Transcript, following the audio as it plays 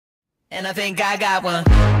And I think I got one.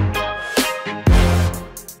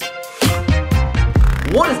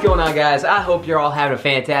 What is going on, guys? I hope you're all having a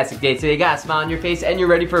fantastic day today. You got a smile on your face and you're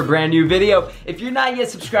ready for a brand new video. If you're not yet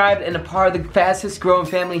subscribed and a part of the fastest growing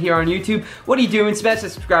family here on YouTube, what are you doing? Smash the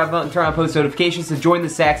subscribe button, turn on post notifications to join the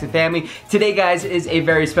Saxton family. Today, guys, is a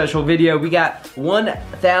very special video. We got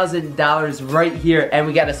 $1,000 right here and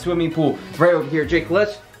we got a swimming pool right over here. Jake,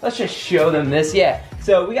 let's just show them this. Yeah.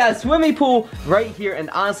 So we got a swimming pool right here, and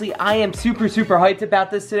honestly, I am super hyped about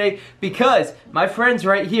this today because my friends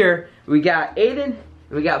right here, we got Aiden,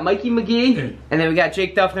 we got Mikey McGee, and then we got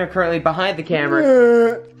Jake Duffner currently behind the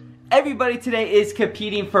camera. Everybody today is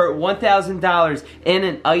competing for $1,000 in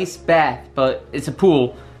an ice bath, but it's a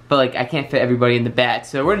pool, but like I can't fit everybody in the bath.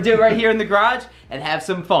 So we're gonna do it right here in the garage and have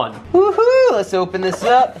some fun. Woohoo! Let's open this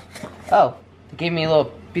up. Oh, they gave me a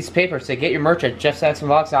little piece of paper, so get your merch at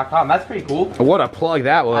jeffsaxtonvlogs.com. That's pretty cool. What a plug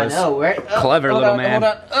that was. I know, right? Oh, clever little man.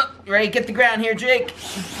 Hold on. Oh, ready? Get the ground here, Jake.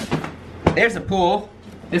 There's a pool.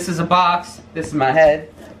 This is a box. This is my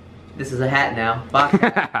head. This is a hat now. Box.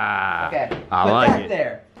 Okay. I like it.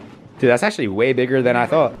 There. Dude, that's actually way bigger than I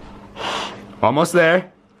thought. Almost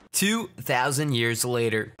there. 2,000 years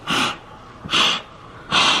later.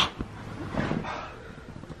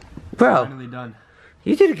 Bro, Finally done.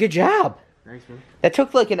 you did a good job. Thanks, man. That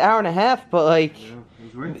took like an hour and a half, but like,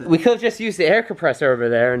 we could have just used the air compressor over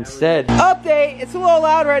there instead. Update, it's a little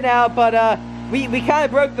loud right now, but we kind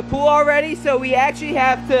of broke the pool already, so we actually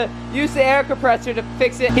have to use the air compressor to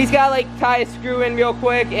fix it. He's got to like tie a screw in real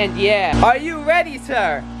quick, and yeah. Are you ready,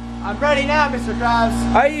 sir? I'm ready now, Mr.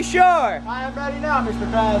 Krabs. Are you sure? I am ready now, Mr.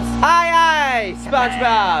 Krabs. Aye, aye,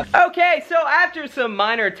 SpongeBob. Okay, so after some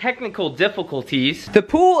minor technical difficulties, the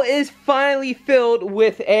pool is finally filled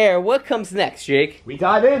with air. What comes next, Jake? We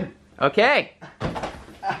dive in. Okay.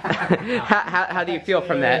 how do you feel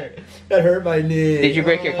from that? That hurt my knee. Did you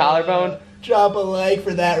break your collarbone? Drop a like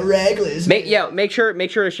for that reckless. Make sure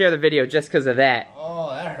to share the video just because of that.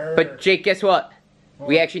 Oh, that hurt. But Jake, guess what?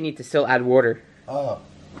 We actually need to still add water. Oh.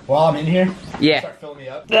 While I'm in here? Yeah. Start filling me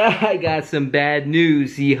up. I got some bad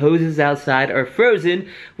news. The hoses outside are frozen,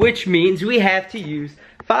 which means we have to use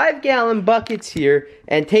 5-gallon buckets here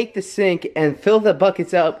and take the sink and fill the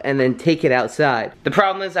buckets up and then take it outside. The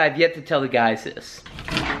problem is I've yet to tell the guys this.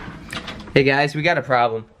 Hey guys, we got a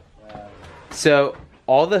problem. So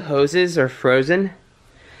all the hoses are frozen,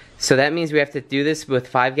 so that means we have to do this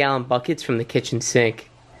with 5-gallon buckets from the kitchen sink.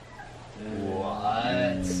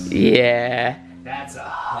 What? Yeah. That's a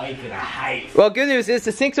hike and a height. Well, good news is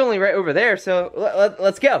the sink's only right over there, so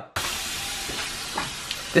let's go.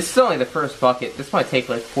 This is only the first bucket. This might take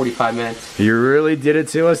like 45 minutes. You really did it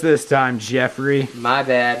to us this time, Jeffrey. My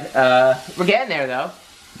bad. We're getting there though.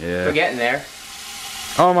 Yeah. We're getting there.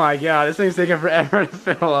 Oh my god, this thing's taking forever to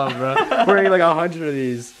fill up, bro. We're getting like 100 of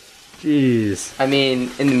these. Jeez. I mean,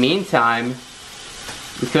 in the meantime,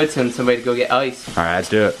 we could send somebody to go get ice. Alright, let's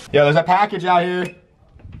do it. Yo, there's a package out here.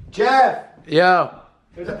 Jeff! Yo.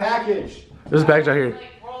 There's a package. There's a package out here.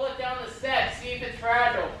 Roll it down the steps, see if it's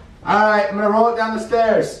fragile. Alright, I'm gonna roll it down the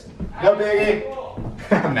stairs. No biggie.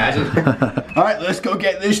 Imagine. Alright, let's go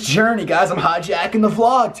get this journey, guys. I'm hijacking the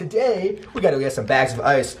vlog. Today, we gotta get some bags of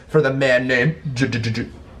ice for the man named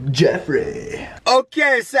Jeffrey.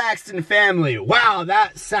 Okay, Saxton family. Wow,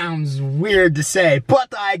 that sounds weird to say,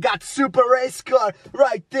 but I got super race car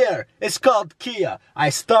right there. It's called Kia. I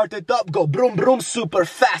start it up, go broom broom super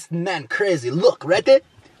fast, man, crazy. Look, ready?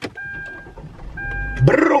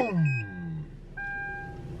 Broom.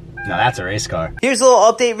 Now that's a race car. Here's a little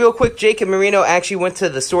update real quick. Jake and Marino actually went to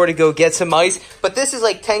the store to go get some ice, but this is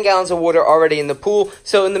like 10 gallons of water already in the pool.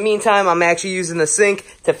 So in the meantime, I'm actually using the sink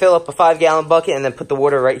to fill up a 5-gallon bucket and then put the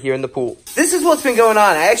water right here in the pool. This is what's been going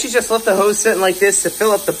on. I actually just left the hose sitting like this to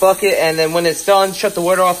fill up the bucket, and then when it's done, shut the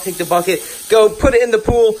water off, take the bucket, go put it in the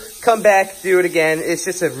pool, come back, do it again. It's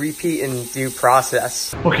just a repeat and do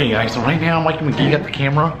process. Okay guys, so right now Mikey McGee got the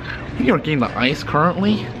camera. We are getting the ice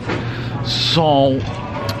currently. So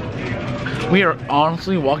we are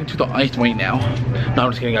honestly walking to the ice right now. No,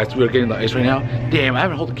 I'm just kidding guys, we are getting the ice right now. Damn, I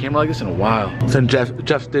haven't held the camera like this in a while. So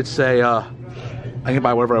Jeff did say I can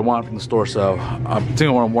buy whatever I want from the store, so I'm thinking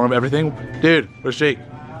I want to warm up everything. Dude, where's Jake?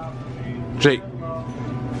 Jake.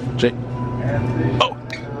 Oh,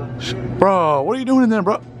 bro, what are you doing in there,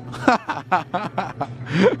 bro? Alright,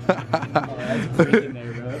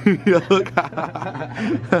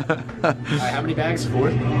 how many bags?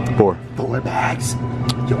 4? 4. 4 bags.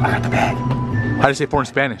 Yo, I got the bag. How do you say 4 in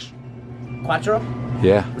Spanish? Cuatro?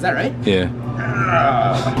 Yeah. Was that right? Yeah.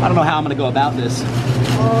 I don't know how I'm gonna go about this.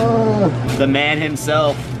 The man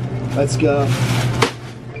himself. Let's go.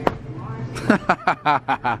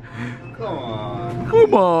 Come on.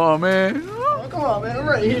 Come on, man. Come on, man. I'm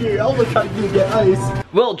right here. I'm gonna try to get ice.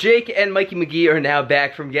 Well, Jake and Mikey McGee are now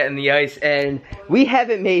back from getting the ice, and we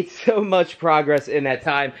haven't made so much progress in that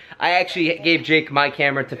time. I actually gave Jake my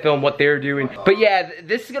camera to film what they're doing. But yeah,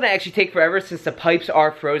 this is gonna actually take forever since the pipes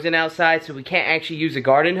are frozen outside, so we can't actually use a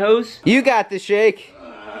garden hose. You got this, Jake.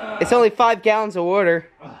 It's only 5 gallons of water.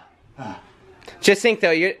 Just think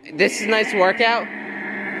though, this is a nice workout.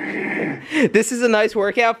 This is a nice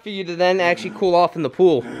workout for you to then actually cool off in the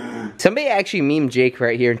pool. Somebody actually memed Jake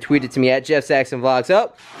right here and tweeted to me at Jeff Saxton Vlogs.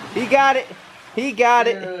 Oh, he got it. He got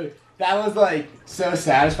it. Dude, that was like so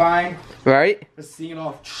satisfying. Right? Just seeing it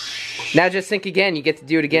all. Now just think again. You get to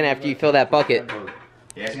do it again after you fill that bucket.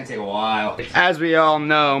 Yeah, it's gonna take a while. As we all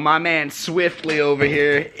know, my man Swiftly over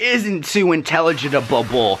here isn't too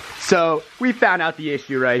intelligible. So we found out the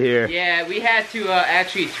issue right here. Yeah, we had to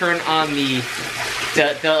actually turn on the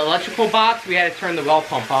electrical box. We had to turn the well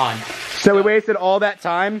pump on. So we wasted all that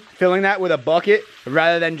time filling that with a bucket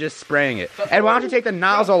rather than just spraying it. And why don't you take the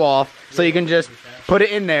nozzle off so you can just put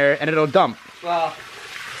it in there and it'll dump. Well,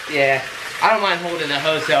 yeah. I don't mind holding the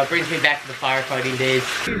hose though. It brings me back to the firefighting days.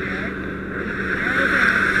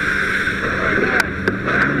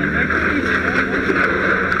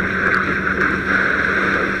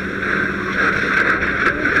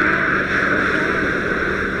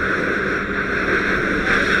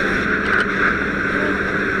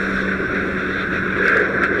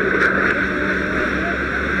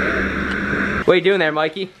 What are you doing there,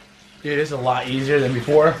 Mikey? Dude, this is a lot easier than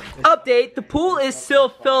before. Update, the pool is still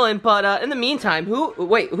filling, but in the meantime,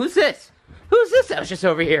 who's this? Who's this that was just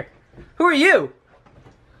over here? Who are you?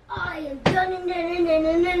 I am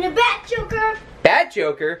the Bat Joker. Bat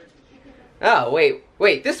Joker? Oh,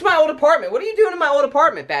 wait, this is my old apartment. What are you doing in my old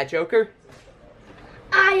apartment, Bat Joker?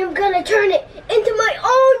 I am gonna turn it into my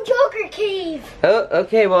own Joker cave. Oh,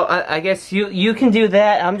 okay, well, I guess you can do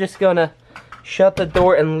that. I'm just gonna shut the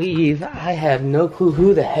door and leave. I have no clue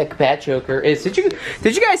who the heck Bat Joker is. Did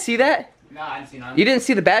you guys see that? No, I didn't see none. You didn't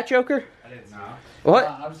see the Bat Joker? I didn't know. What?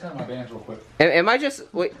 I'm just cutting my bands real quick. Am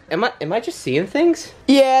I just seeing things?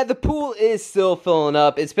 Yeah, the pool is still filling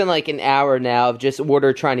up. It's been like an hour now of just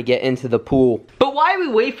water trying to get into the pool. But while we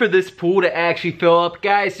wait for this pool to actually fill up,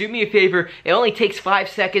 guys, do me a favor. It only takes 5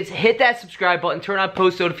 seconds. Hit that subscribe button, turn on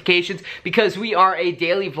post notifications, because we are a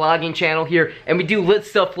daily vlogging channel here, and we do lit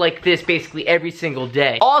stuff like this basically every single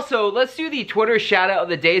day. Also, let's do the Twitter shout out of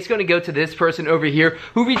the day. It's going to go to this person over here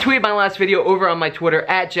who retweeted my last video over on my Twitter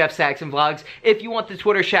at Jeff Saxton Vlogs. If you want the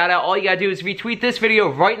Twitter shout out, all you gotta do is retweet this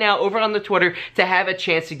video right now over on the Twitter to have a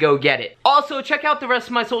chance to go get it. Also, check out the rest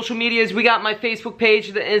of my social medias. We got my Facebook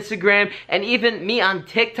page, the Instagram, and even me on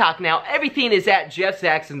TikTok now. Everything is at Jeff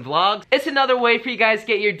Saxton Vlogs. It's another way for you guys to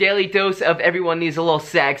get your daily dose of everyone needs a little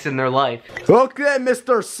Sax in their life. Okay,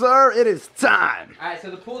 Mr. Sir, it is time. Alright,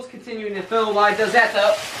 so the pool's continuing to fill. While it does that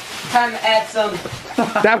though, time to add some.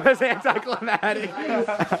 That was anticlimactic.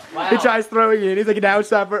 Wow. He tries throwing in. He's like an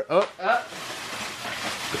outsider. Oh.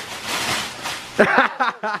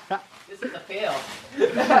 This is a fail.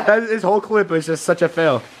 His whole clip was just such a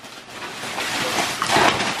fail.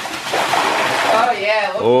 Oh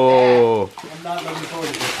yeah, look at that. I'm not looking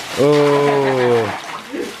forward to this. Oh.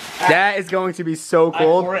 That is going to be so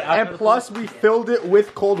cold. And plus, we filled it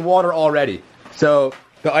with cold water already. So,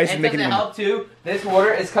 the ice is And making doesn't it. help too, this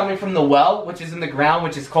water is coming from the well, which is in the ground,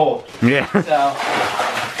 which is cold. Yeah. So.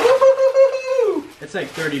 It's like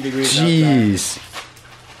 30 degrees Jeez.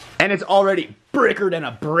 And it's already bricker than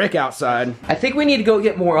a brick outside. I think we need to go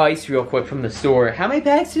get more ice real quick from the store. How many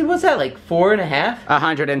bags was that? Like 4.5?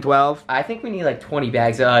 112. I think we need like 20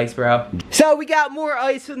 bags of ice, bro. So we got more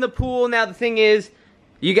ice in the pool. Now the thing is,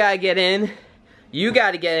 you gotta get in, you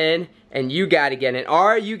gotta get in, and you gotta get in.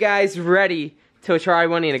 Are you guys ready to try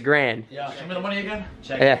winning $1,000? Yeah. Show me the money again.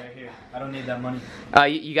 Check Yeah. it right here. I don't need that money.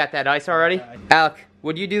 You got that ice already? Alec,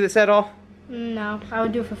 would you do this at all? No, I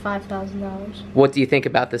would do it for $5,000. What do you think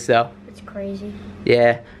about this though? It's crazy.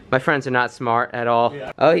 Yeah, my friends are not smart at all.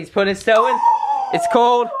 Yeah. Oh, he's putting his toe in. It's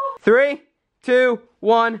cold. 3, 2,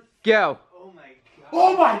 1, go. Oh my god.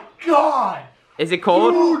 Oh my god! Is it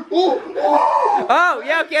cold? Oh,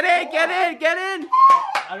 yeah, get in, get in, get in.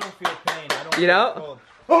 I don't feel pain. I don't You know?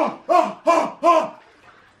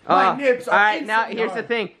 My nips are Alright, now instantly here's the hard.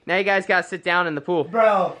 thing. Now you guys gotta sit down in the pool.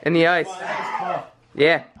 Bro. In the ice. That is tough.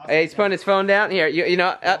 Yeah. Hey, he's putting his phone down. Here, you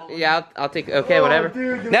know, yeah, I'll take, okay, whatever.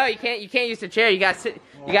 Dude. No, you can't use the chair. You gotta sit,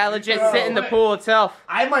 you gotta legit sit in the pool itself.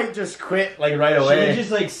 I might just quit like right Should away. we just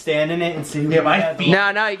like stand in it and see who my feet?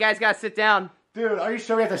 No, you guys gotta sit down. Dude, are you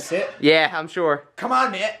sure we have to sit? Yeah, I'm sure. Come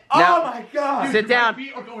on, man. No. Oh my god. Sit down. My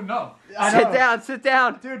feet are going numb. Sit down, sit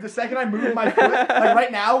down. Dude, the second I move my foot, like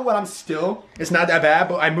right now when I'm still, it's not that bad,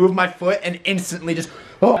 but I move my foot and instantly just,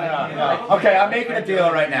 oh. Okay, I'm making a deal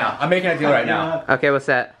right now. Okay, what's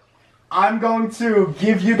that? I'm going to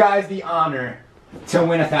give you guys the honor to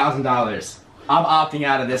win $1,000. I'm opting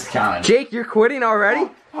out of this challenge. Jake, you're quitting already?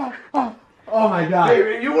 Oh my god.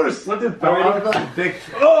 Hey, you would have slipped it back. Dick.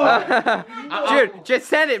 Dude, just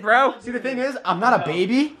send it, bro. See, the thing is, I'm not a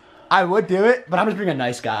baby. I would do it, but I'm just being a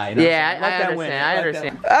nice guy. You know Yeah, I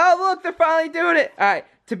understand. Oh, look, they're finally doing it. All right.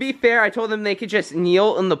 To be fair, I told them they could just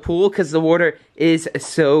kneel in the pool because the water is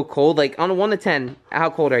so cold. Like, on a 1 to 10, how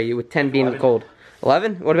cold are you, with 10 being 11. cold?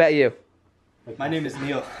 11? What about you? My name is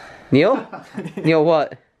Neil. Neil? Neil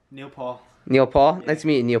what? Neil Paul. Neil Paul? Nice to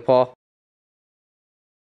meet you, Neil Paul.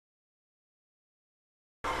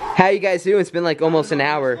 How you guys doing? It's been like almost an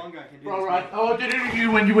hour. Bro, right. Oh,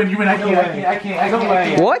 you win. I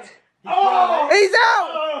can't. What? Oh! He's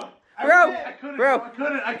out! Bro. I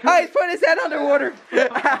couldn't. Oh, he's putting his head underwater.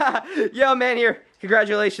 Yo, man, here.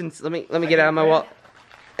 Congratulations. Let me get out of my wallet.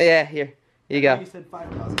 Yeah, here. Here you go. You said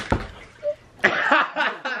 5,000.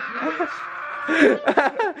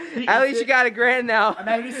 At least you got $1,000 now.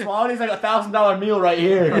 Imagine he swallowed, he's like $1,000 meal right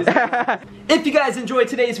here. If you guys enjoyed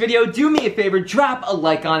today's video, do me a favor, drop a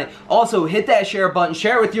like on it. Also, hit that share button.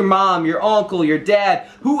 Share it with your mom, your uncle, your dad,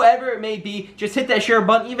 whoever it may be. Just hit that share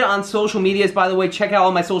button, even on social medias. By the way, check out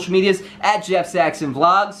all my social medias at Jeff Saxton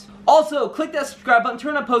Vlogs. Also, click that subscribe button,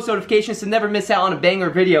 turn on post notifications to never miss out on a banger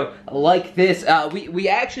video like this. We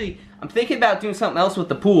actually, I'm thinking about doing something else with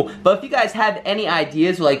the pool, but if you guys have any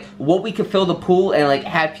ideas, like what we could fill the pool and like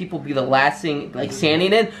have people be the last thing like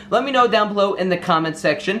standing in, let me know down below in the comment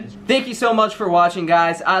section. Thank you so much for watching,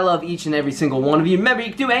 guys. I love each and every single one of you. Remember, you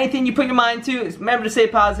can do anything you put your mind to. Remember to stay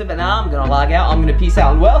positive, and I'm gonna log out. I'm gonna peace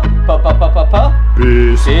out and well.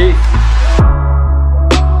 Peace.